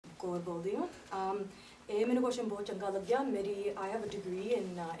Kaur bol rahi hu. ਇਹ ਮੈਨੂੰ question ਬਹੁਤ ਚੰਗਾ ਲੱਗਿਆ ਮੇਰੀ I have a degree in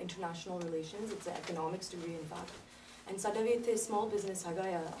international relations. It's an economics degree in fact. And ਸਾਡਾ ਵੀ ਇੱਥੇ small business ਹੈਗਾ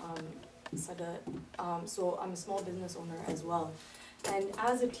ਆ so I'm a small business owner as well. And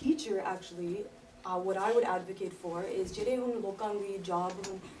as a teacher actually what I would advocate for is ਜਿਹੜੇ ਹੁਣ ਲੋਕਾਂ ਦੀ job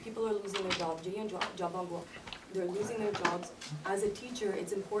people are losing their job ਜਿਹੜੀਆਂ ਜੌਬਾਂ they're losing their jobs. As a teacher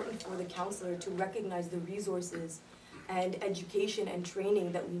it's important for the counselor to recognize the resources and education and training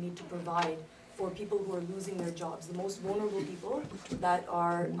that we need to provide for people who are losing their jobs, the most vulnerable people that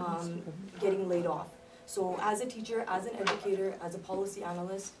are getting laid off. So as a teacher, as an educator, as a policy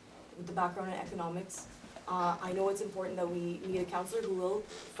analyst with the background in economics, I know it's important that we need a counselor who will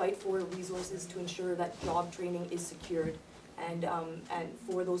fight for resources to ensure that job training is secured and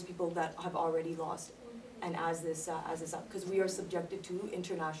for those people that have already lost. And as this because we are subjected to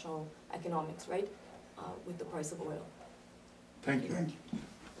international economics, right, with the price of oil. Thank you.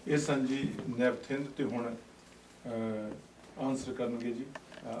 Yes, Sanji Nepthin to Hona answer Karnage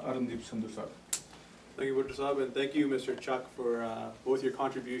Arandip Sandhu sir. Thank you, Bhutta Sahab, and thank you, Mr. Chuck, for both your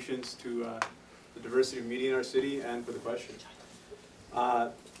contributions to the diversity of media in our city and for the question.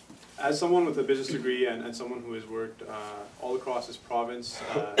 As someone with a business degree and someone who has worked all across this province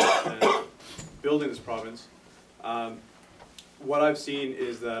and building this province, what I've seen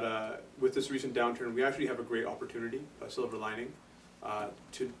is that with this recent downturn, we actually have a great opportunity, a silver lining,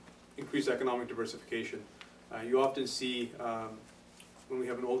 to increase economic diversification. You often see when we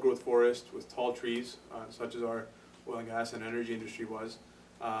have an old growth forest with tall trees, such as our oil and gas and energy industry was,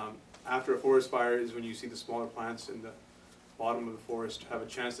 after a forest fire is when you see the smaller plants in the bottom of the forest have a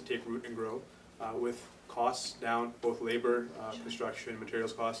chance to take root and grow with costs down, both labor, construction,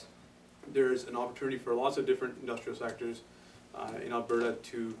 materials costs. There's an opportunity for lots of different industrial sectors in Alberta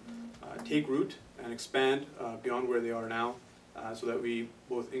to take root and expand beyond where they are now, so that we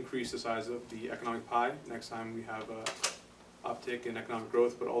both increase the size of the economic pie next time we have a uptick in economic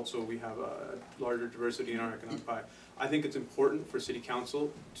growth, but also we have a larger diversity in our economic pie. I think it's important for City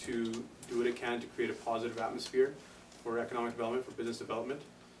Council to do what it can to create a positive atmosphere for economic development, for business development.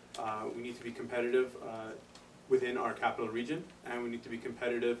 We need to be competitive within our capital region, and we need to be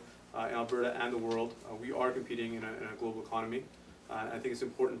competitive in Alberta and the world. We are competing in a global economy. I think it's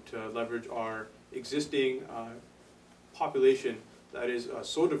important to leverage our existing population that is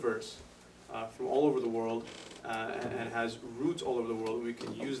so diverse from all over the world and has roots all over the world. We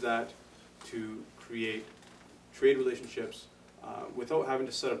can use that to create trade relationships without having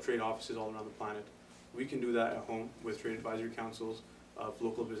to set up trade offices all around the planet. We can do that at home with trade advisory councils of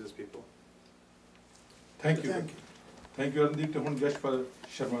local business people. Thank you. Thank you, Arandip. Te hun Yashpal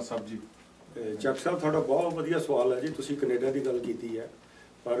Sharma Sahab ji. ਚੱਕ ਸਾਹਿਬ ਤੁਹਾਡਾ ਬਹੁਤ ਵਧੀਆ ਸਵਾਲ ਹੈ ਜੀ ਤੁਸੀਂ Canada ਦੀ ਗੱਲ ਕੀਤੀ ਹੈ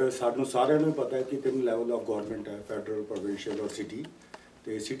ਪਰ ਸਾਨੂੰ ਸਾਰਿਆਂ ਨੂੰ ਪਤਾ ਹੈ ਕਿ 3 ਲੈਵਲ ਆਫ ਗਵਰਨਮੈਂਟ ਹੈ ਫੈਡਰਲ ਪ੍ਰੋਵਿੰਸ਼ੀਅਲ ਔਰ ਸਿਟੀ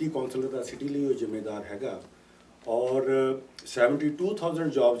ਤੇ ਸਿਟੀ ਕੌਂਸਲ ਦਾ ਸਿਟੀ ਲਈ ਉਹ ਜ਼ਿੰਮੇਦਾਰ ਹੈਗਾ ਔਰ 72000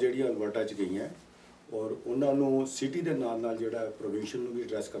 ਜੌਬ ਜਿਹੜੀਆਂ ਅਲਬਰਟਾ 'ਚ ਗਈਆਂ ਔਰ ਉਹਨਾਂ ਨੂੰ ਸਿਟੀ ਦੇ ਨਾਲ ਨਾਲ ਜਿਹੜਾ ਪ੍ਰੋਵਿੰਸ਼ੀਅਲ ਨੂੰ ਵੀ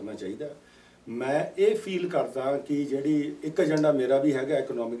ਐਡਰੈਸ ਕਰਨਾ ਚਾਹੀਦਾ ਮੈਂ ਇਹ ਫੀਲ ਕਰਦਾ ਕਿ ਜਿਹੜੀ ਇੱਕ ਏਜੰਡਾ ਮੇਰਾ ਵੀ ਹੈਗਾ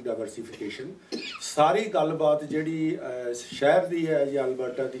ਇਕਨੋਮਿਕ ਡਾਇਵਰਸੀਫਿਕੇਸ਼ਨ ਸਾਰੀ ਗੱਲਬਾਤ ਜਿਹੜੀ ਸ਼ਹਿਰ ਦੀ ਹੈ ਜਾਂ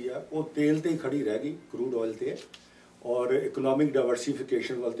ਅਲਬਰਟਾ ਦੀ ਆ ਉਹ ਤੇਲ ਤੇ ਹੀ ਖੜੀ ਰਹਿ ਗਈ ਕਰੂਡ ਆਇਲ ਤੇ ਔਰ ਇਕਨੋਮਿਕ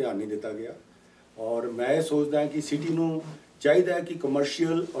ਡਾਇਵਰਸੀਫਿਕੇਸ਼ਨ ਵੱਲ ਧਿਆਨ ਨਹੀਂ ਦਿੱਤਾ ਗਿਆ ਔਰ ਮੈਂ ਇਹ ਸੋਚਦਾ ਕਿ ਸਿਟੀ ਨੂੰ ਚਾਹੀਦਾ ਕਿ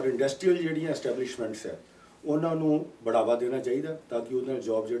ਕਮਰਸ਼ੀਅਲ ਔਰ ਇੰਡਸਟਰੀਅਲ ਜਿਹੜੀਆਂ ਐਸਟੈਬਲਿਸ਼ਮੈਂਟਸ ਹੈ ਉਹਨਾਂ ਨੂੰ ਬੜਾਵਾ ਦੇਣਾ ਚਾਹੀਦਾ ਤਾਂ ਕਿ ਉਹਦੇ ਨਾਲ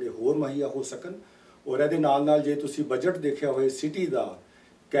ਜੌਬ ਜਿਹੜੇ ਹੋਰ ਮੁਹੱਈਆ ਹੋ ਸਕਣ ਔਰ ਇਹਦੇ ਨਾਲ ਨਾਲ ਜੇ ਤੁਸੀਂ ਬਜਟ ਦੇਖਿਆ ਹੋਏ ਸਿਟੀ ਦਾ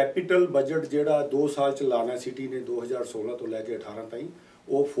कैपिटल बजट ਜਿਹੜਾ 2 ਸਾਲ ਚ ਲਾਣਾ ਸਿਟੀ ਨੇ 2016 ਤੋਂ ਲੈ ਕੇ 18 ਤਾਈਂ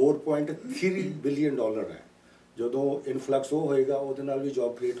ਉਹ 4.3 ਬਿਲੀਅਨ ਡਾਲਰ ਹੈ ਜਦੋਂ ਇਨਫਲਕਸ ਉਹ ਹੋਏਗਾ ਉਹਦੇ ਨਾਲ ਵੀ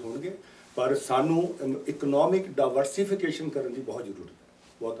ਜੌਬ ਕ੍ਰੀਏਟ ਹੋਣਗੇ ਪਰ ਸਾਨੂੰ ਇਕਨੋਮਿਕ ਡਾਇਵਰਸੀਫਿਕੇਸ਼ਨ ਕਰਨ ਦੀ ਬਹੁਤ ਜ਼ਰੂਰਤ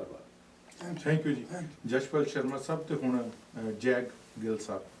ਹੈ ਬਹੁਤ ਧੰਨਵਾਦ ਥੈਂਕ ਯੂ ਜੀ ਜਸ਼ਪਾਲ ਸ਼ਰਮਾ ਸਾਹਿਬ ਤੇ ਹੁਣ zag Gill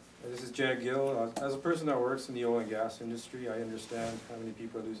Sahib This is Jag Gill. As a person that works in the oil and gas industry, I understand how many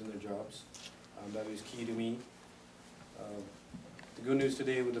people are losing their jobs. That is key to me. The good news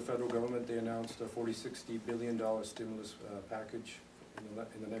today with the federal government, they announced a $40–60 billion stimulus package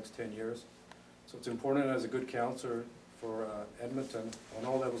in the next 10 years. So it's important as a good counselor for Edmonton on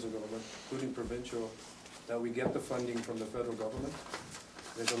all levels of government, including provincial, that we get the funding from the federal government.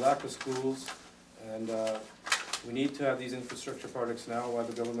 There's a lack of schools, and we need to have these infrastructure projects now while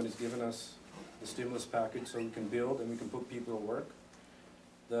the government has given us the stimulus package so we can build and we can put people to work.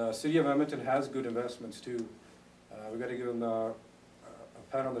 The city of Edmonton has good investments too. We've got to give them a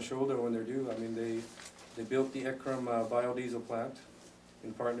pat on the shoulder when they're due. I mean, they built the Ekram biodiesel plant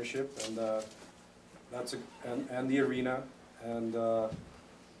in partnership, and and the arena, and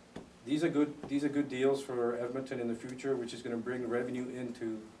these are good deals for Edmonton in the future, which is going to bring revenue into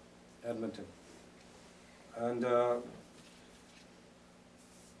Edmonton. And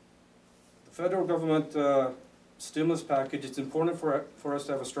federal government stimulus package, it's important for us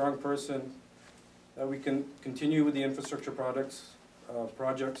to have a strong person that we can continue with the infrastructure projects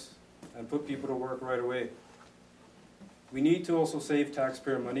and put people to work right away. We need to also save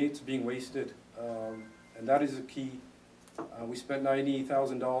taxpayer money. It's being wasted, and that is a key. We spent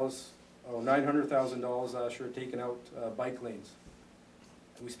 $900,000 last year taking out bike lanes.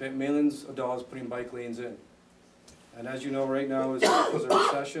 We spent millions of dollars putting bike lanes in. And as you know, right now is a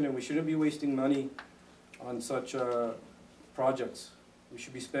recession, and we shouldn't be wasting money on such projects. We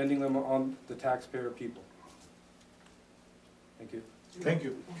should be spending them on the taxpayer people. Thank you. Thank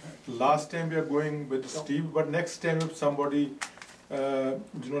you. Last time we are going with Steve, but next time if somebody,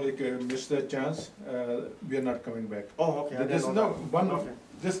 miss that chance, we are not coming back. Oh, okay. This is no one. Okay.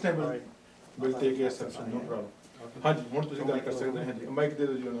 This time All right. we'll take a exception. No problem. हाँ जी, ਹੁਣ ਤੁਸੀਂ ਗੱਲ ਕਰ ਸਕਦੇ हैं हाँ जी, mic दे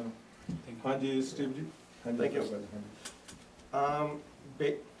दो जी उन्होंने. हाँ जी, स्टीव जी. हाँ जी. Thank you.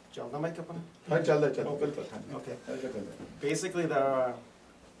 ਚੱਲਦਾ mic up on it? हाँ चलता चलता Oh, बिल्कुल हाँ जी. Okay. चलता. Basically,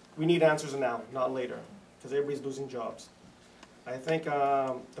 we need answers now, not later, because everybody's losing jobs. I think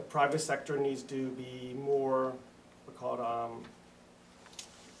the private sector needs to be more, we call it,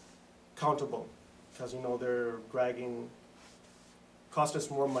 accountable, because they're cost us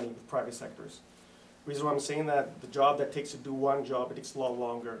more money with private sectors. The reason why I'm saying that, the job that takes to do one job, it takes a lot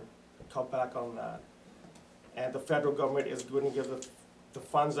longer. Cut back on that. And the federal government is going to give the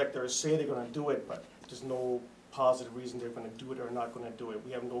funds like they say they're going to do it, but there's no positive reason they're going to do it or not going to do it.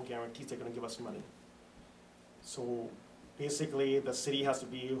 We have no guarantees they're going to give us money. So basically, the city has to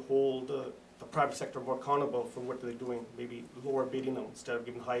hold the private sector more accountable for what they're doing, maybe lower bidding them instead of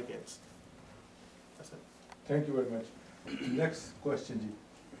giving high bids. That's it. Thank you very much. Next question जी.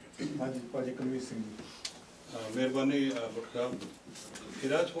 हाँ जी, पाजी कलवीर सिंह जी. ਮਿਹਰਬਾਨੀ doctor ਸਾਹਿਬ,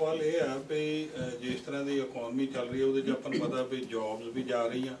 ਮੇਰਾ ਸਵਾਲ ਇਹ ਆ ਵੀ ਜਿਸ ਤਰ੍ਹਾਂ ਦੀ economy ਚੱਲ ਰਹੀ ਹੈ ਉਹਦੇ 'ਚ ਆਪਾਂ ਨੂੰ ਪਤਾ ਵੀ ਜੌਬਸ ਵੀ ਜਾ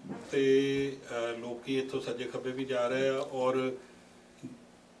ਰਹੀਆਂ ਤੇ ਲੋਕੀ ਇੱਥੋਂ ਸੱਜੇ ਖੱਬੇ ਵੀ ਜਾ ਰਹੇ ਆ ਔਰ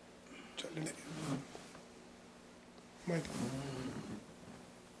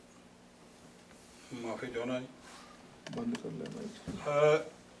ਮਾਫੀ ਚਾਹੁੰਦਾ ਜੀ. बंद कर ले माइक.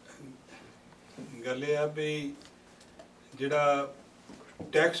 ਗੱਲ ਇਹ ਆ ਵੀ ਜਿਹੜਾ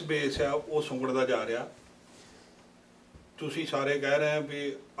ਟੈਕਸ ਬੇਸ ਆ ਉਹ ਸੁੰਗੜਦਾ ਜਾ ਰਿਹਾ. ਤੁਸੀਂ ਸਾਰੇ ਕਹਿ ਰਹੇ ਆ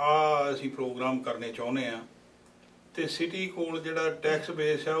ਵੀ ਅਸੀਂ ਪ੍ਰੋਗਰਾਮ ਕਰਨੇ ਚਾਹੁੰਦੇ ਆ ਤੇ ਸਿਟੀ ਕੋਲ ਜਿਹੜਾ ਟੈਕਸ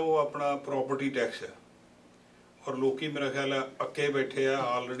ਬੇਸ ਆ ਉਹ ਆਪਣਾ ਪ੍ਰੋਪਰਟੀ ਟੈਕਸ ਆ ਔਰ ਲੋਕੀ ਮੇਰਾ ਖਿਆਲ ਆ ਅੱਕੇ ਬੈਠੇ ਆ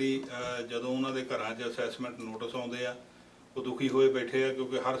ਆਲਰੇਡੀ. ਜਦੋਂ ਉਹਨਾਂ ਦੇ ਘਰਾਂ 'ਚ ਅਸੈਸਮੈਂਟ ਨੋਟਿਸ ਆਉਂਦੇ ਆ ਉਹ ਦੁਖੀ ਹੋਏ ਬੈਠੇ ਆ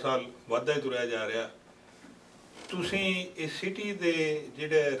ਕਿਉਂਕਿ ਹਰ ਸਾਲ ਵੱਧਦਾ ਹੀ ਤੁਰਿਆ ਜਾ ਰਿਹਾ. ਤੁਸੀਂ ਇਸ ਸਿਟੀ ਦੇ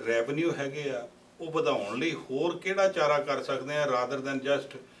ਜਿਹੜੇ ਰੈਵਨਿਊ ਹੈਗੇ ਆ ਉਹ ਵਧਾਉਣ ਲਈ ਹੋਰ ਕਿਹੜਾ ਚਾਰਾ ਕਰ ਸਕਦੇ ਆ ਰਾਦਰ ਦੈਨ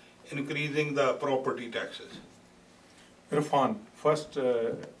ਜਸਟ ਇਨਕਰੀਜ਼ਿੰਗ ਦਾ ਪ੍ਰੋਪਰਟੀ ਟੈਕਸਿਸ? इरफान फर्स्ट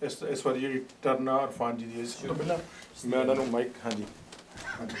इस बार जी टर्ना इरफान जी दी तो पहला मैं उन्होंने माइक हाँ जी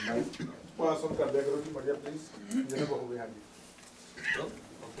माइक पास ऑन कर दिया करो जी बढ़िया प्लीज जिन्हें बहु हाँ जी.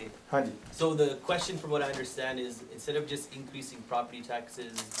 Okay. हाँ जी. So the question, from what I understand, is instead of just increasing property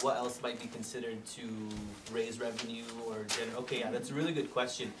taxes, what else might be considered to raise revenue or generate? Okay, yeah, that's a really good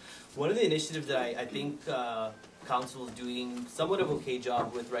question. One of the initiatives that I think council is doing somewhat of an okay job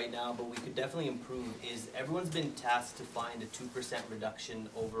with right now, but we could definitely improve, is everyone's been tasked to find a 2% reduction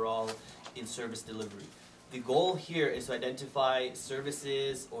overall in service delivery. The goal here is to identify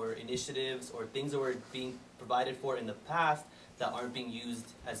services or initiatives or things that were being provided for in the past that aren't being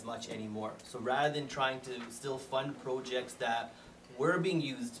used as much anymore. So rather than trying to still fund projects that were being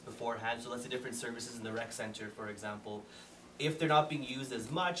used beforehand, so let's say different services in the rec center, for example, if they're not being used as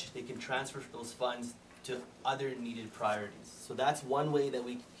much, they can transfer those funds to other needed priorities. So that's one way that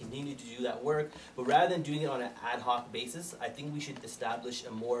we continue to do that work. But rather than doing it on an ad hoc basis, I think we should establish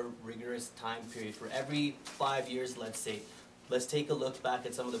a more rigorous time period. For every 5 years, let's say, let's take a look back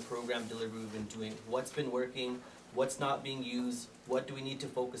at some of the program delivery we've been doing. What's been working? What's not being used? What do we need to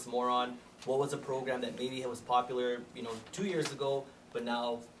focus more on? What was a program that maybe was popular, 2 years ago, but now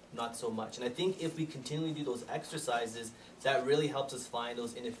not so much? And I think if we continually do those exercises, that really helps us find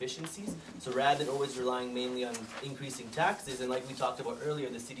those inefficiencies. So rather than always relying mainly on increasing taxes, and like we talked about earlier,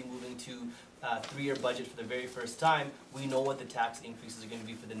 the city moving to a 3-year budget for the very first time, we know what the tax increases are going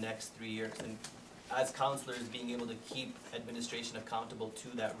to be for the next 3 years. And as councillors, being able to keep administration accountable to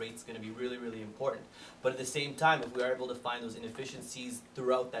that rate is going to be really, really important. But at the same time, if we are able to find those inefficiencies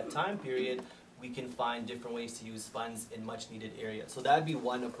throughout that time period, we can find different ways to use funds in much needed areas. So that would be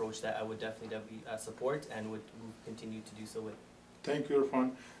one approach that I would definitely support and would continue to do so with. Thank you, Irfan.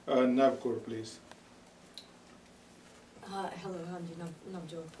 Navkor, please. Hello, Hanji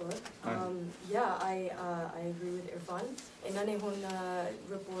Navjot Kaur. Yeah, I agree with Irfan. In Nanehun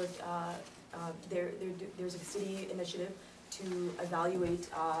report, there's a city initiative to evaluate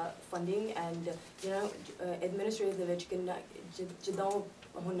funding and administrators ਦੇ ਵਿੱਚ ਕਿੰਨਾ ਜਿੱਦਾਂ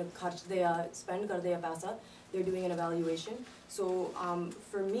ਹੁਣ ਖਰਚਦੇ ਆ spend ਕਰਦੇ ਆ ਪੈਸਾ, they're doing an evaluation. So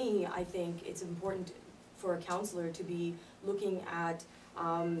for me, I think it's important for a counselor to be looking at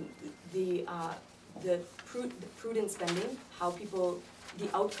the prudent spending, how people, the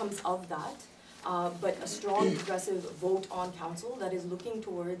outcomes of that, but a strong progressive vote on council that is looking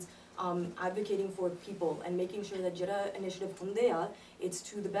towards advocating for people and making sure that jira initiative hunde aa, it's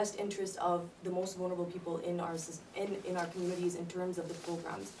to the best interest of the most vulnerable people in our communities in terms of the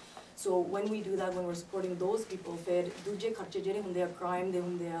programs. So when we do that, when we're supporting those people, fir duje kharche jehde hunde aa, crime de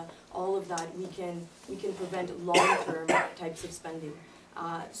hunde aa, all of that we can prevent long-term types of spending.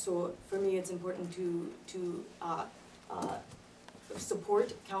 So for me, it's important to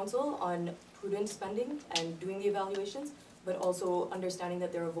support council on prudent spending and doing the evaluations, but also understanding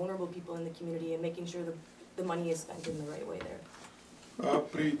that there are vulnerable people in the community and making sure the money is spent in the right way there.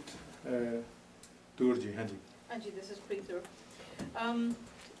 Preet, Turji, Hanji. Hanji, this is Preet.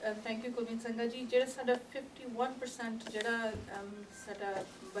 Thank you, Kulmeet Sangha ji. Jehda sada 51% jehda sada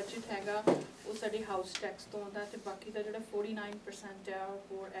budget हैगा वो साडी house tax तो आंदा ते बाकी दा जड़ा 49% है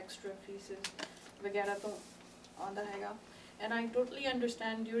और extra fees वगैरह तो आंदा हैगा. And I totally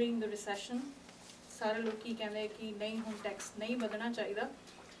understand during the recession सारे लोग की कहंदे कि नहीं हुन टैक्स नहीं बदलना चाहिदा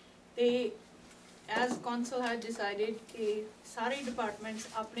ते as council had decided कि सारे departments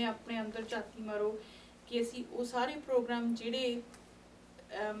अपने अपने अंदर झाती मारो कि असी वो सारे program जिहड़े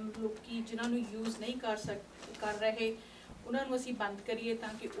लोग की जिन्हां नूं यूज़ नहीं कर रहे उन्हां नूं असी बंद करिए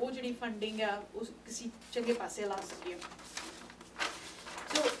ताकि वो जिहड़ी फंडिंग है उस किसी चंगे पासे ला सकीए.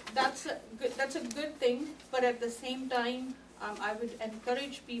 So that's a good thing, but at the same time I would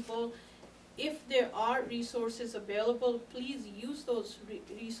encourage people, if there are resources available, please use those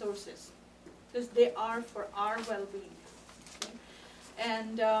resources because they are for our well-being. Okay?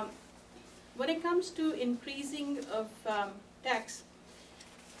 And when it comes to increasing of tax,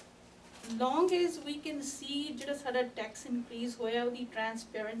 long as we can see jehda sada tax increase hoya odi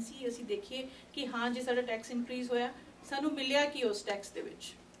transparency ਅਸੀਂ ਦੇਖੀਏ ਕਿ ਹਾਂ ਜੇ ਸਾਡਾ tax increase ਹੋਇਆ ਸਾਨੂੰ ਮਿਲਿਆ ਕੀ ਉਸ tax ਦੇ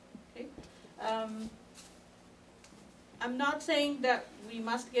ਵਿੱਚ. Okay? I'm not saying that we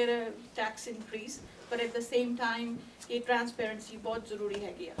must get a tax increase, but at the same time, transparency बहुत ज़रूरी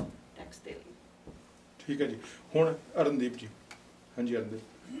है क्या tax ਦੇ ਲਈ. ठीक है जी. ਹੁਣ ਅਰਨਦੀਪ ਜੀ. ਹਾਂਜੀ ਅਰਨਦੀਪ.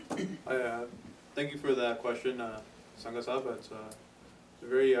 Thank you for that question, Sangha Sahib. It's a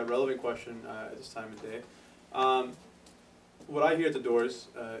very relevant question at this time of day. What I hear at the doors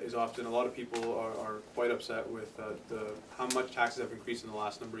is often a lot of people are quite upset with how much taxes have increased in the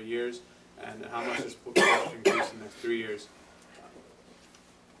last number of years and how much is supposed to increase in the next 3 years.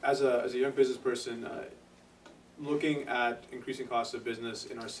 As a young business person, looking at increasing costs of business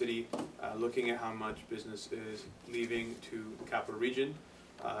in our city, looking at how much business is leaving to the capital region,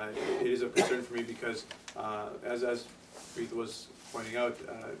 it is a concern for me because, as Preet was pointing out,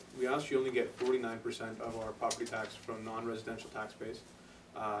 we actually only get 49% of our property tax from non-residential tax base.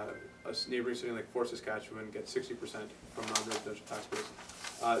 A neighboring city like Fort Saskatchewan gets 60% from non-residential tax base.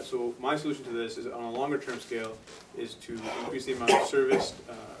 So my solution to this is, on a longer term scale, is to increase the amount of serviced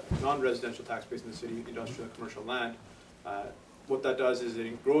non-residential tax base in the city, industrial and commercial land. What that does is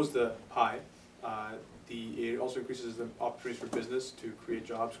it grows the pie. It also increases the opportunities for business to create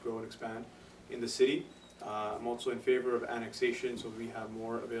jobs, grow and expand in the city. I'm also in favor of annexation, so we have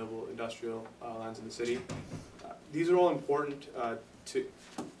more available industrial lands in the city. These are all important to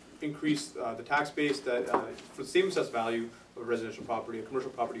increase the tax base that, for the same assessed value of residential property, a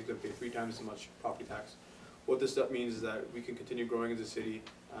commercial property is going to pay 3 times as much property tax. What this means is that we can continue growing as a city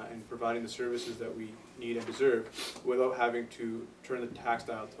and providing the services that we need and deserve without having to turn the tax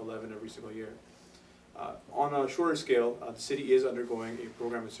dial to 11 every single year. On a shorter scale, the city is undergoing a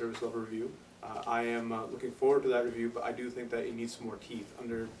program and service level review. I am looking forward to that review, but I do think that it needs some more teeth.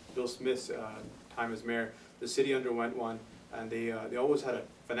 Under Bill Smith's time as mayor, the city underwent one, and they always had a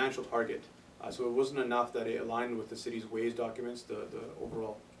financial target. So it wasn't enough that it aligned with the city's ways documents, the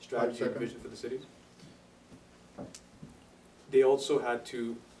overall strategy and vision for the city. They also had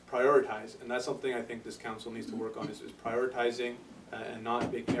to prioritize, and that's something I think this council needs to work on, is prioritizing and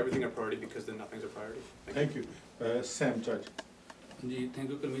not making everything a priority because then nothing's a priority. Thank you. Sam, Judge. Ji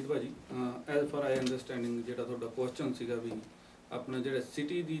thank you Kulmeet भाजी. As far आई understanding ਜਿਹੜਾ ਤੁਹਾਡਾ question ਸੀਗਾ ਵੀ ਆਪਣਾ ਜਿਹੜਾ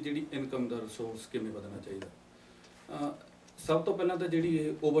city ਦੀ ਜਿਹੜੀ income ਦਾ resource ਕਿਵੇਂ ਵਧਣਾ ਚਾਹੀਦਾ. ਸਭ ਤੋਂ ਪਹਿਲਾਂ ਤਾਂ ਜਿਹੜੀ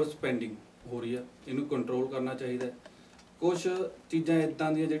ਇਹ ਓਵਰ ਸਪੈਂਡਿੰਗ ਹੋ ਰਹੀ ਆ ਇਹਨੂੰ ਕੰਟਰੋਲ ਕਰਨਾ ਚਾਹੀਦਾ. ਕੁਝ ਚੀਜ਼ਾਂ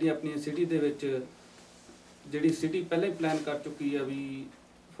ਇਦਾਂ ਦੀਆਂ ਜਿਹੜੀਆਂ ਆਪਣੀ ਸਿਟੀ ਦੇ ਵਿੱਚ ਜਿਹੜੀ ਸਿਟੀ ਪਹਿਲਾਂ ਹੀ ਪਲਾਨ ਕਰ ਚੁੱਕੀ ਆ ਵੀ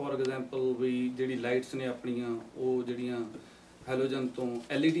ਫੋਰ ਐਗਜ਼ਾਮਪਲ ਵੀ ਜਿਹੜੀ ਲਾਈਟਸ ਨੇ ਆਪਣੀਆਂ ਉਹ ਜਿਹੜੀਆਂ ਹੈਲੋਜਨ ਤੋਂ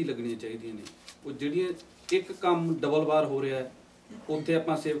LED ਲੱਗਣੀਆਂ ਚਾਹੀਦੀਆਂ ਨੇ. ਉਹ ਜਿਹੜੀਆਂ ਇੱਕ ਕੰਮ ਡਬਲ ਵਾਰ ਹੋ ਰਿਹਾ ਹੈ, ਉੱਥੇ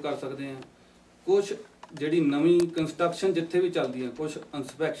ਆਪਾਂ ਸੇਵ ਕਰ ਸਕਦੇ ਹਾਂ। ਕੁਛ ਜਿਹੜੀ ਨਵੀਂ ਕੰਸਟਰਕਸ਼ਨ ਜਿੱਥੇ ਵੀ ਚੱਲਦੀ ਹੈ, ਕੁਛ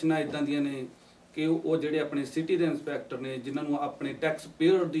ਇੰਸਪੈਕਸ਼ਨਾਂ ਇੱਦਾਂ ਦੀਆਂ ਨੇ ਕਿ ਉਹ ਜਿਹੜੇ ਆਪਣੇ ਸਿਟੀ ਦੇ ਇੰਸਪੈਕਟਰ ਨੇ, ਜਿਨ੍ਹਾਂ ਨੂੰ ਆਪਣੇ ਟੈਕਸ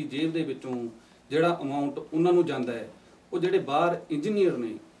ਪੇਅਰ ਦੀ ਜੇਬ ਦੇ ਵਿੱਚੋਂ ਜਿਹੜਾ ਅਮਾਊਂਟ ਉਹਨਾਂ ਨੂੰ ਜਾਂਦਾ ਹੈ, ਉਹ ਜਿਹੜੇ ਬਾਹਰ ਇੰਜੀਨੀਅਰ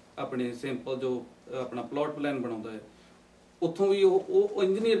ਨੇ ਆਪਣੇ ਸਿੰਪਲ ਜੋ ਆਪਣਾ ਪਲਾਟ ਪਲਾਨ ਬਣਾਉਂਦਾ ਹੈ, ਉੱਥੋਂ ਵੀ ਉਹ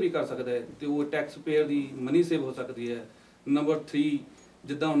ਇੰਜੀਨੀਅਰ ਵੀ ਕਰ ਸਕਦਾ ਹੈ ਅਤੇ ਉਹ ਟੈਕਸ ਪੇਅਰ ਦੀ ਮਨੀ ਸੇਵ ਹੋ ਸਕਦੀ ਹੈ। ਨੰਬਰ 3,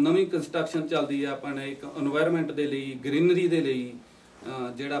 ਜਿੱਦਾਂ ਹੁਣ ਨਵੀਂ ਕੰਸਟਰਕਸ਼ਨ ਚੱਲਦੀ ਹੈ, ਆਪਾਂ ਨੇ ਇੱਕ ਇਨਵਾਇਰਮੈਂਟ ਦੇ ਲਈ, ਗ੍ਰੀਨਰੀ ਦੇ ਲਈ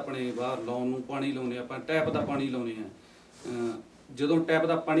ਜਿਹੜਾ ਆਪਣੇ ਬਾਹਰ ਲਾਉਣ ਨੂੰ ਪਾਣੀ ਲਾਉਂਦੇ ਆਪਾਂ, ਟੈਪ ਦਾ ਪਾਣੀ ਲਾਉਂਦੇ ਹਾਂ। ਜਦੋਂ ਟੈਪ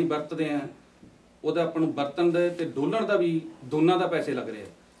ਦਾ ਪਾਣੀ ਵਰਤਦੇ ਹਾਂ, ਉਹਦਾ ਆਪਾਂ ਨੂੰ ਵਰਤਣ ਦੇ ਅਤੇ ਡੋਲਣ ਦਾ ਵੀ ਦੋਨਾਂ ਦਾ ਪੈਸੇ ਲੱਗ ਰਿਹਾ।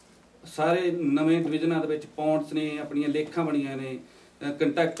 ਸਾਰੇ ਨਵੇਂ ਡਿਵੀਜ਼ਨਾਂ ਦੇ ਵਿੱਚ ਪੌਂਡਸ ਨੇ, ਆਪਣੀਆਂ ਲੇਖਾਂ ਬਣੀਆਂ ਨੇ,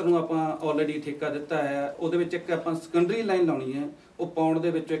 ਕੰਟਰੈਕਟਰ ਨੂੰ ਆਪਾਂ ਆਲਰੇਡੀ ਠੇਕਾ ਦਿੱਤਾ ਹੈ। ਉਹਦੇ ਵਿੱਚ ਇੱਕ ਆਪਾਂ ਸੈਕੰਡਰੀ ਲਾਈਨ ਲਾਉਣੀ ਹੈ, ਉਹ ਪੌਂਡ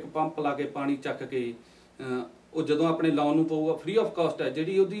ਦੇ ਵਿੱਚੋਂ ਇੱਕ ਪੰਪ ਲਾ ਕੇ ਪਾਣੀ ਚੱਕ ਕੇ ਉਹ ਜਦੋਂ ਆਪਣੇ ਲਾਉਣ ਨੂੰ ਪਊਗਾ, ਫ੍ਰੀ ਆਫ ਕਾਸਟ ਹੈ।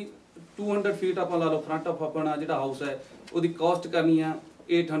 ਜਿਹੜੀ ਉਹਦੀ 200 ਫੀਟ ਆਪਾਂ ਲਾ ਲਓ, ਫਰੰਟ ਆਫ ਆਪਣਾ ਜਿਹੜਾ ਹਾਊਸ ਹੈ, ਉਹਦੀ ਕਾਸਟ ਕਰਨੀ ਆ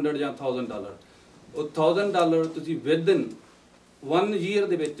 $800 ਜਾਂ $1000। ਉਹ $1000 ਤੁਸੀਂ ਵਿਦਿਨ 1 ਈਅਰ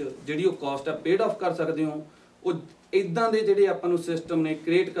ਦੇ ਵਿੱਚ ਜਿਹੜੀ ਉਹ ਕਾਸਟ ਹੈ ਪੇਡ ਆਫ ਕਰ ਸਕਦੇ ਹੋ। ਉਹ ਇੱਦਾਂ ਦੇ ਜਿਹੜੇ ਆਪਾਂ ਨੂੰ ਸਿਸਟਮ ਨੇ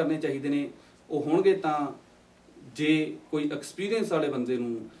ਕ੍ਰੀਏਟ ਕਰਨੇ ਚਾਹੀਦੇ ਨੇ। ਉਹ ਹੋਣਗੇ ਤਾਂ ਜੇ ਕੋਈ ਐਕਸਪੀਰੀਅੰਸ ਵਾਲੇ ਬੰਦੇ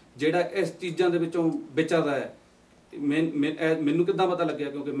ਨੂੰ ਜਿਹੜਾ ਇਸ ਚੀਜ਼ਾਂ ਦੇ ਵਿੱਚੋਂ ਵਿਚਰਦਾ ਹੈ, ਮੈਨੂੰ ਕਿੱਦਾਂ ਪਤਾ ਲੱਗਿਆ,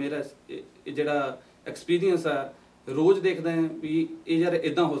 ਕਿਉਂਕਿ ਮੇਰਾ ਜਿਹੜਾ ਐਕਸਪੀਰੀਅੰਸ ਹੈ, ਰੋਜ਼ ਦੇਖਦਾ ਹੈ ਵੀ ਇਹ ਯਾਰ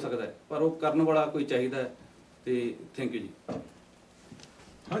ਇੱਦਾਂ ਹੋ ਸਕਦਾ ਹੈ, ਪਰ ਉਹ ਕਰਨ ਵਾਲਾ ਕੋਈ ਚਾਹੀਦਾ ਹੈ। ਅਤੇ ਥੈਂਕ ਯੂ ਜੀ।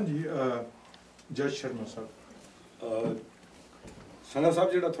 ਹਾਂਜੀ, ਜੱਜ ਸ਼ਰਮਾ ਸਾਹਿਬ। ਸੰਘਾ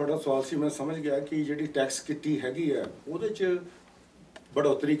ਸਾਹਿਬ, ਜਿਹੜਾ ਤੁਹਾਡਾ ਸਵਾਲ ਸੀ ਮੈਂ ਸਮਝ ਗਿਆ ਕਿ ਜਿਹੜੀ ਟੈਕਸ ਕਿੱਟੀ ਹੈਗੀ ਹੈ ਉਹਦੇ 'ਚ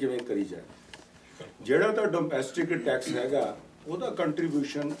बढ़ोतरी किवें करी जाए। ਜਿਹੜਾ ਤਾਂ ਡੋਮੈਸਟਿਕ ਟੈਕਸ ਹੈਗਾ ਉਹਦਾ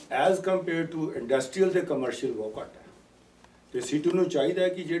contribution as compare to industrial ਤੇ ਕਮਰਸ਼ੀਅਲ ਬਹੁਤ ਘੱਟ ਹੈ, ਤੇ ਸਿਟੀ ਨੂੰ ਚਾਹੀਦਾ ਹੈ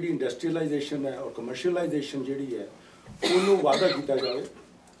ਕਿ ਜਿਹੜੀ ਇੰਡਸਟਰੀਅਲਾਈਜੇਸ਼ਨ ਹੈ ਔਰ ਕਮਰਸ਼ੀਅਲਾਈਜੇਸ਼ਨ ਜਿਹੜੀ ਹੈ ਉਹਨੂੰ ਵਾਧਾ ਕੀਤਾ ਜਾਵੇ।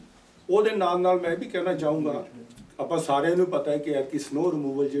 ਉਹਦੇ ਨਾਲ ਨਾਲ ਮੈਂ ਵੀ ਕਹਿਣਾ ਚਾਹੂੰਗਾ, ਆਪਾਂ ਸਾਰਿਆਂ ਨੂੰ ਪਤਾ ਹੈ ਕਿ ਐਤਕੀ ਸਨੋ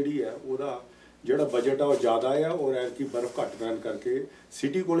ਰਿਮੂਵਲ ਜਿਹੜੀ ਹੈ ਉਹਦਾ ਜਿਹੜਾ ਬਜਟ ਆ ਉਹ ਜ਼ਿਆਦਾ ਆ, ਔਰ ਐਤਕੀ ਬਰਫ਼ ਘੱਟ ਪੈਣ ਕਰਕੇ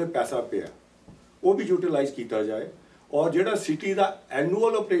ਸਿਟੀ ਕੋਲੇ ਪੈਸਾ ਪਿਆ, ਉਹ ਵੀ ਯੂਟੀਲਾਈਜ਼ ਕੀਤਾ ਜਾਏ। ਔਰ ਜਿਹੜਾ ਸਿਟੀ ਦਾ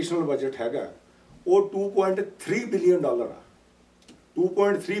ਐਨੂਅਲ ਆਪਰੇਸ਼ਨਲ ਬਜਟ ਹੈਗਾ ਉਹ $2.3 ਬਿਲੀਅਨ ਆ।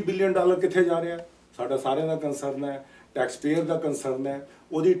 $2.3 ਬਿਲੀਅਨ ਕਿੱਥੇ ਜਾ ਰਿਹਾ? ਸਾਡਾ ਸਾਰਿਆਂ ਦਾ ਕੰਸਰਨ ਹੈ, ਟੈਕਸ ਪੇਅਰ ਦਾ ਕੰਸਰਨ ਹੈ।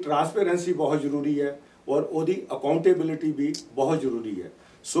 ਉਹਦੀ ਟਰਾਂਸਪੇਰੈਂਸੀ ਬਹੁਤ ਜ਼ਰੂਰੀ ਹੈ ਔਰ ਉਹਦੀ ਅਕਾਊਂਟੇਬਿਲਿਟੀ ਵੀ ਬਹੁਤ ਜ਼ਰੂਰੀ ਹੈ।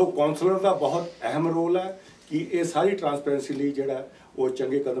 ਸੋ ਕੌਂਸਲਰ ਦਾ ਬਹੁਤ ਅਹਿਮ ਰੋਲ ਹੈ ਕਿ ਇਹ ਸਾਰੀ ਟਰਾਂਸਪੇਰੈਂਸੀ ਲਈ ਜਿਹੜਾ ਉਹ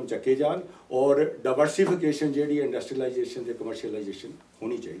ਚੰਗੇ ਕਦਮ ਚੱਕੇ ਜਾਣ ਔਰ ਡਾਇਵਰਸੀਫਿਕੇਸ਼ਨ ਜਿਹੜੀ ਇੰਡਸਟਰੀਅਲਾਈਜੇਸ਼ਨ ਤੇ ਕਮਰਸ਼ੀਅਲਾਈਜੇਸ਼ਨ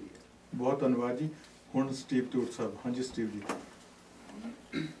ਹੋਣੀ ਚਾਹੀਦੀ ਹੈ। ਬਹੁਤ ਧੰਨਵਾਦ ਜੀ। ਹੁਣ ਸਟੀਵ ਟੂਟ ਸਾਹਿਬ। ਹਾਂਜੀ ਸਟੀਵ ਜੀ।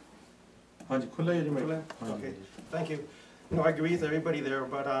 ਹਾਂਜੀ, ਖੁੱਲ੍ਹਾ ਹੈ ਜੀ ਮੈਂ। Okay, thank you. No, I agree with everybody there,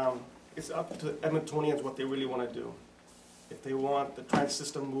 but it's up to Edmontonians what they really want to do. If they want the transit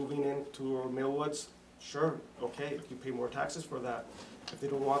system moving into Millwoods, sure, okay, you pay more taxes for that. If they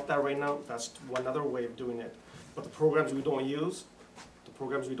don't want that right now, that's one other way of doing it. But the programs we don't use,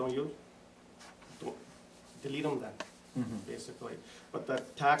 delete them then. Basically. But the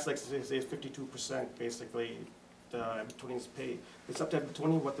tax, like say, is 52% basically the Edmontonians pay. It's up to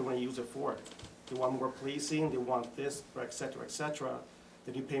Edmontonian what they want to use it for. They want more policing, they want this, etc.,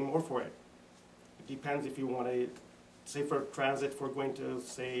 then you pay more for it. It depends if you want to, say for transit, for going to,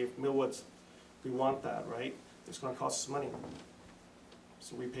 say, Millwoods, we want that, right? It's going to cost us money.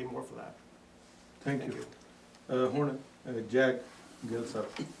 So we pay more for that. Thank you. ਹੁਣ Jack Gill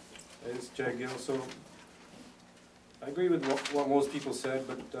Sahib. It's Jack Gill. So I agree with what most people said,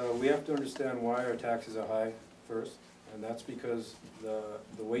 but we have to understand why our taxes are high first, and that's because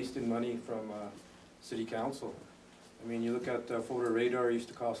the wasted money from City Council. I mean, you look at Photo Radar used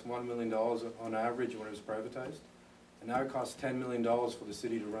to cost $1 million on average when it was privatized, and now it costs $10 million for the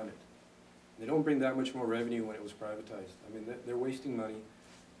city to run it. They don't bring that much more revenue when it was privatized. I mean, they're wasting money.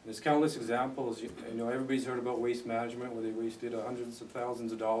 There's countless examples. You know, everybody's heard about waste management, where they wasted hundreds of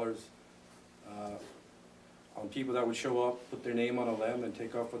thousands of dollars on people that would show up, put their name on a lemon and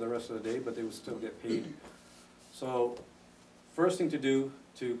take off for the rest of the day, but they would still get paid. So first thing to do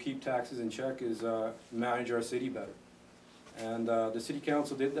to keep taxes in check is manage our city better. And the city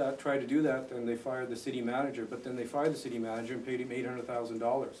council did that, tried to do that, and they fired the city manager, but then they fired the city manager and paid him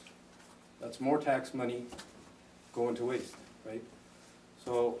 $800,000. That's more tax money going to waste, right?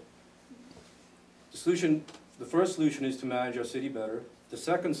 So the first solution is to manage our city better. The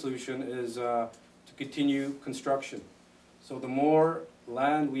second solution is to continue construction. So the more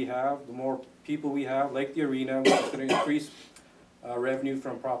land we have, the more people we have, like the arena, which is going to increase revenue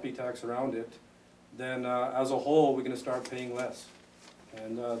from property tax around it, then as a whole we're going to start paying less.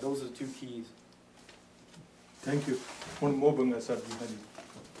 And those are the two keys. Thank you. ਹੁਣ ਮੋਬੰਗਾ sir ਜੀ। ਹਾਂਜੀ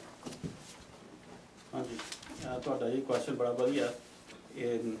ਹਾਂਜੀ, ਤੁਹਾਡਾ ਇਹ question ਬੜਾ ਵਧੀਆ।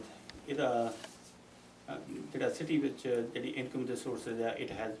 ਇਹਦਾ ਜਿਹੜਾ city ਵਿੱਚ ਜਿਹੜੀ income ਦੇ sources ਹੈ,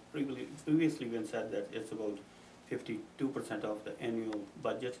 it has previously been said that it's about 52% of the annual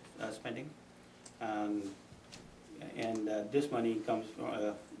budget spending, and this money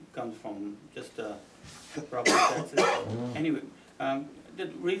comes from just property taxes. Anyway, the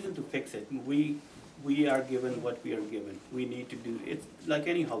reason to fix it, we are given what we are given. We need to do it's like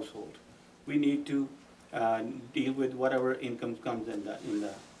any household. We need to deal with whatever income comes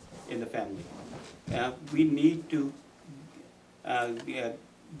in the family. We need to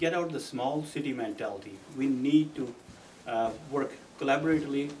get out the small city mentality. We need to work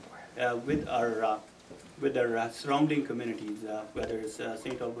collaboratively with our surrounding communities, whether it's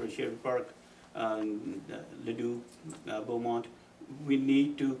St. Albert Sherwood Park, Ledoux, Beaumont. We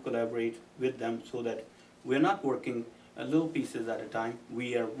need to collaborate with them so that we're not working little pieces at a time.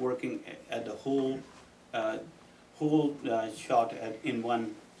 We are working at the whole shot in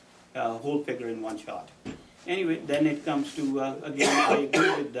one whole figure in one shot. Anyway, then it comes to again, I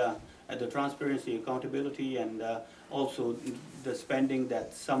agree with the transparency, accountability, and also the spending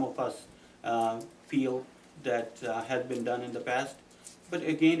that some of us feel that has been done in the past. But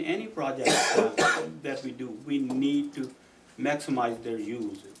again, any project that we do, we need to maximize their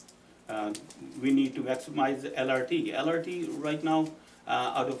use. We need to maximize the LRT. LRT right now,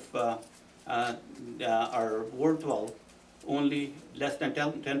 out of our Ward 12, only less than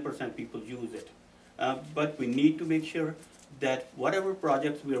 10% people use it. But we need to make sure that whatever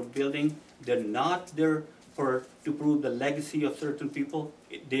projects we are building, they're not there to prove the legacy of certain people.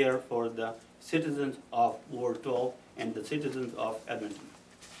 They are for the citizens of Ward 12 and the citizens of Edmonton.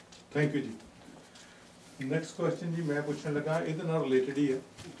 Thank you ji. Next question ji मैं पूछने लगा ਇਹਦੇ ਨਾਲ related ਹੀ ਹੈ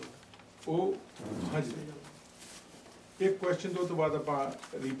ਉਹ ਹਾਂਜੀ ਇੱਕ question ਤੋਂ ਬਾਅਦ ਆਪਾਂ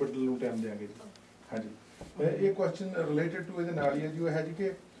rebuttal ਨੂੰ time ਦੇਾਂਗੇ ਜੀ ਹਾਂਜੀ ਇਹ question related to ਇਹਦੇ ਨਾਲ ਹੀ ਹੈ ਜੀ ਉਹ ਹੈ ਜੀ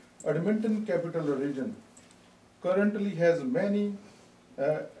ਕਿ Edmonton capital region currently has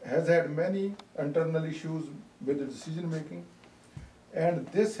had many internal issues with the decision making, and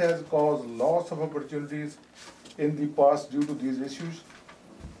this has caused loss of opportunities in the past due to these issues.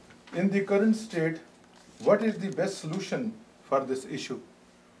 In the current state, what is the best solution for this issue?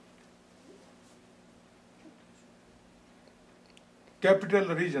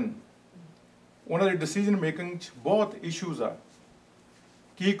 Capital region, ਉਹਨਾਂ ਦੀ decision making 'ਚ ਬਹੁਤ issues ਆ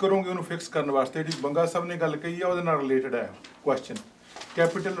ਕੀ ਕਰੋਗੇ ਉਹਨੂੰ fix ਕਰਨ ਵਾਸਤੇ ਜਿਹੜੀ ਬੰਗਾ ਸਾਹਿਬ ਨੇ ਗੱਲ ਕਹੀ ਆ ਉਹਦੇ ਨਾਲ ਰਿਲੇਟਡ ਹੈ ਕੁਐਸਚਨ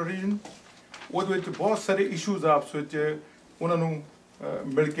ਕੈਪੀਟਲ ਰੀਜਨ ਉਹਦੇ ਵਿੱਚ ਬਹੁਤ ਸਾਰੇ ਇਸ਼ੂਜ਼ ਆਪਸ ਵਿੱਚ ਉਹਨਾਂ ਨੂੰ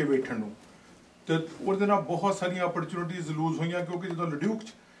ਮਿਲ ਕੇ ਬੈਠਣ ਨੂੰ ਤੇ ਉਹਦੇ ਨਾਲ ਬਹੁਤ ਸਾਰੀਆਂ ਓਪਰਚੁਨਿਟੀਜ਼ ਲੂਜ਼ ਹੋਈਆਂ ਕਿਉਂਕਿ ਜਦੋਂ ਲਡਿਊਕ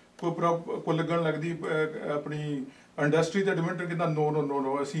 'ਚ ਕੋਈ ਲੱਗਣ ਲੱਗਦੀ ਆਪਣੀ ਇੰਡਸਟਰੀ ਤੇ ਐਡਮਿੰਟਨ ਕਹਿੰਦਾ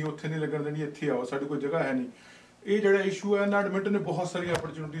ਨੋ ਅਸੀਂ ਉੱਥੇ ਨਹੀਂ ਲੱਗਣ ਦੇਣੀ ਇੱਥੇ ਆਓ ਸਾਡੀ ਕੋਈ ਜਗ੍ਹਾ ਹੈ ਨਹੀਂ ਇਹ ਜਿਹੜਾ ਇਸ਼ੂ ਹੈ ਨਾ ਐਡਮਿੰਟਨ ਨੇ ਬਹੁਤ ਸਾਰੀਆਂ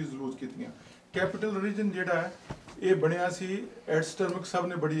ਓਪਰਚੁਨਿਟੀਜ਼ ਲੂਜ਼ ਕੀਤੀਆਂ ਕੈਪੀਟਲ ਰੀਜਨ ਜਿਹੜਾ ਹੈ ਇਹ ਬਣਿਆ ਸੀ ਐਡਸਟਰਮਿਕ ਸਾਹਿਬ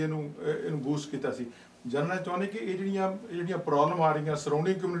ਨੇ ਬੜੀ ਇਹਨੂੰ ਬੂਸਟ ਕੀਤਾ ਸੀ ਜਾਣਨਾ ਚਾਹੁੰਦੇ ਕਿ ਇਹ ਜਿਹੜੀਆਂ ਪ੍ਰੋਬਲਮ ਆ ਰਹੀਆਂ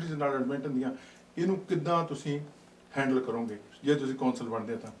ਸਰਾਊਂਡਿੰਗ ਕਮਿਊਨਿਟੀਜ਼ ਨਾਲ ਐਡਮਿੰਟਨ ਦੀਆਂ ਇਹਨੂੰ ਕਿੱਦਾਂ ਤੁਸੀਂ ਹੈਂਡਲ ਕਰੋਗੇ ਜੇ ਤੁਸੀਂ ਕੌਂਸਲ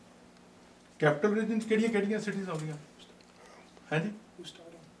ਬਣਦੇ ਤਾਂ ਕੈਪੀਟਲ ਰੀਜਨ 'ਚ ਕਿਹੜੀਆਂ ਸਿਟੀਜ਼ ਆਉਂਦੀਆਂ ਹਾਂਜੀ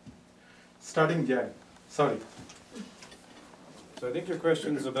starting Jan. Sorry. So I think your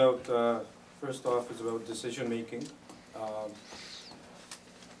question is about, first off, is about decision making.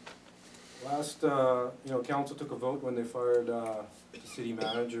 Last, council took a vote when they fired the city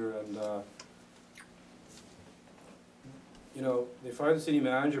manager, and they fired the city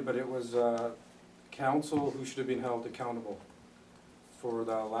manager, but it was council who should have been held accountable for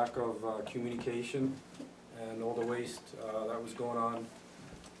the lack of communication and all the waste that was going on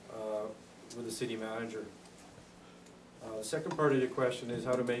with the city manager. The second part of your question is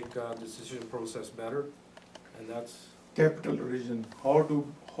how to make the decision process better, and that's capital region. How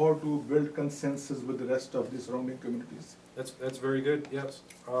to build consensus with the rest of the surrounding communities. That's very good. Yes.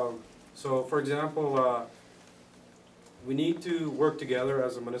 So, for example, we need to work together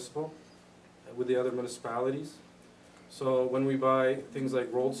as a municipal with the other municipalities. So when we buy things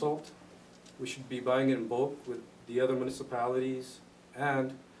like road salt, we should be buying it in bulk with the other municipalities,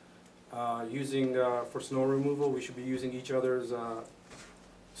 and using for snow removal, we should be using each other's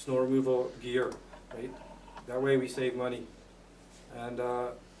snow removal gear, right? That way we save money. And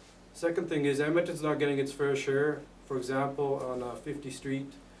second thing is Edmonton's not getting its fair share. For example, on 50th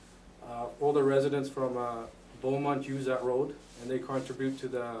Street, all the residents from Beaumont use that road, and they contribute to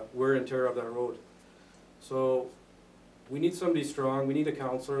the wear and tear of that road. So we need somebody strong. We need a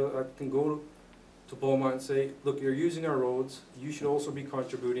councillor that can go to Beaumont and say, look, you're using our roads. You should also be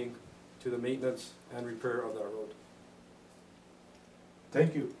contributing to the maintenance and repair of that road.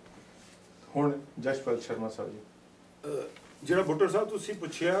 Thank you. ਹੁਣ ਜਸ਼ਪਾਲ ਸ਼ਰਮਾ ਸਾਹਿਬ ਜੀ ਜਿਹੜਾ ਬੁੱਟਰ ਸਾਹਿਬ ਤੁਸੀਂ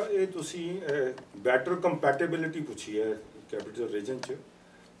ਪੁੱਛਿਆ ਇਹ ਤੁਸੀਂ better ਕੰਪੈਟੇਬਿਲਿਟੀ ਪੁੱਛੀ ਹੈ capital reason 'ਚ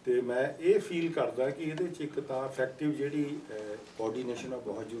ਤੇ ਮੈਂ ਇਹ ਫੀਲ ਕਰਦਾ ਕਿ ਇਹਦੇ 'ਚ ਇੱਕ ਤਾਂ ਇਫੈਕਟਿਵ ਜਿਹੜੀ ਕੋਆਰਡੀਨੇਸ਼ਨ ਆ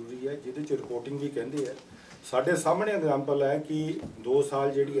ਬਹੁਤ ਜ਼ਰੂਰੀ ਹੈ, ਜਿਹਦੇ 'ਚ ਰਿਪੋਰਟਿੰਗ ਵੀ ਕਹਿੰਦੇ ਆ। ਸਾਡੇ ਸਾਹਮਣੇ ਐਗਜ਼ਾਮਪਲ ਹੈ ਕਿ 2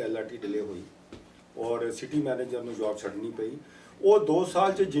 ਸਾਲ ਜਿਹੜੀ LRT ਡਿਲੇ ਹੋਈ ਔਰ ਸਿਟੀ ਮੈਨੇਜਰ ਨੂੰ ਜੌਬ ਛੱਡਣੀ ਪਈ। ਉਹ 2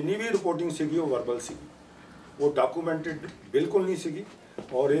 ਸਾਲ 'ਚ ਜਿੰਨੀ ਵੀ ਰਿਪੋਰਟਿੰਗ ਸੀਗੀ ਉਹ ਵਰਬਲ ਸੀਗੀ, ਉਹ ਡਾਕੂਮੈਂਟਡ ਬਿਲਕੁਲ ਨਹੀਂ ਸੀਗੀ।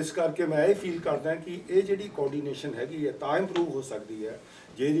 ਔਰ ਇਸ ਕਰਕੇ ਮੈਂ ਇਹ ਫੀਲ ਕਰਦਾ ਕਿ ਇਹ ਜਿਹੜੀ ਕੋਆਰਡੀਨੇਸ਼ਨ ਹੈਗੀ ਹੈ ਤਾਂ ਇੰਪਰੂਵ ਹੋ ਸਕਦੀ ਹੈ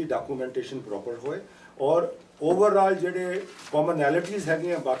ਜੇ ਇਹਦੀ ਡਾਕੂਮੈਂਟੇਸ਼ਨ ਪ੍ਰੋਪਰ ਹੋਏ ਔਰ ਓਵਰਆਲ ਜਿਹੜੇ ਕਾਮਨੈਲਿਟੀਜ਼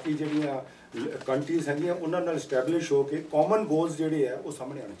ਹੈਗੀਆਂ ਬਾਕੀ ਜਿਹੜੀਆਂ ਕੰਟਰੀਜ਼ ਹੈਗੀਆਂ ਉਹਨਾਂ ਨਾਲ ਸਟੈਬਲਿਸ਼ ਹੋ ਕੇ ਕਾਮਨ ਗੋਲਸ ਜਿਹੜੇ ਆ ਉਹ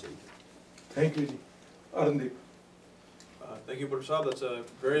ਸਾਹਮਣੇ ਆਉਣੇ ਚਾਹੀਦੇ। ਥੈਂਕ ਯੂ ਜੀ। ਅਰਨਦੀਪ। Thank you, Prasad. That's a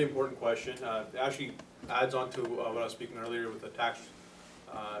very important question. It actually adds on to what I was speaking earlier with the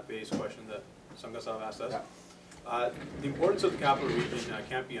tax-based question that Sangha Sahib asked us. The importance of the capital region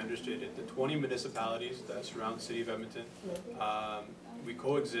can't be understated. The 20 municipalities that surround the city of Edmonton, we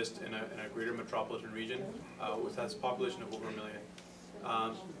coexist in a greater metropolitan region with a population of over 1 million.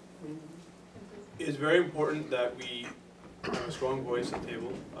 It is very important that we have a strong voice at the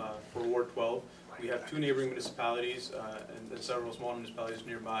table for Ward 12. We have 2 neighboring municipalities and several small municipalities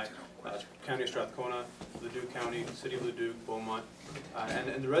nearby, County of Strathcona, Leduc County, City of Leduc, Beaumont.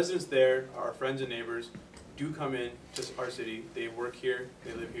 And the residents there, our friends and neighbors, do come in to our city. They work here,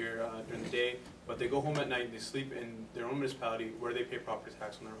 they live here during the day, but they go home at night and they sleep in their own municipality where they pay property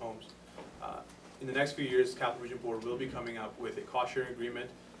tax on their homes. In the next few years, the Capital Region Board will be coming up with a cost-sharing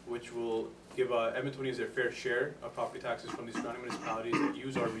agreement which will give Edmontonians their fair share of property taxes from these surrounding municipalities that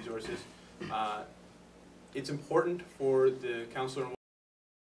use our resources. It's important for the councillor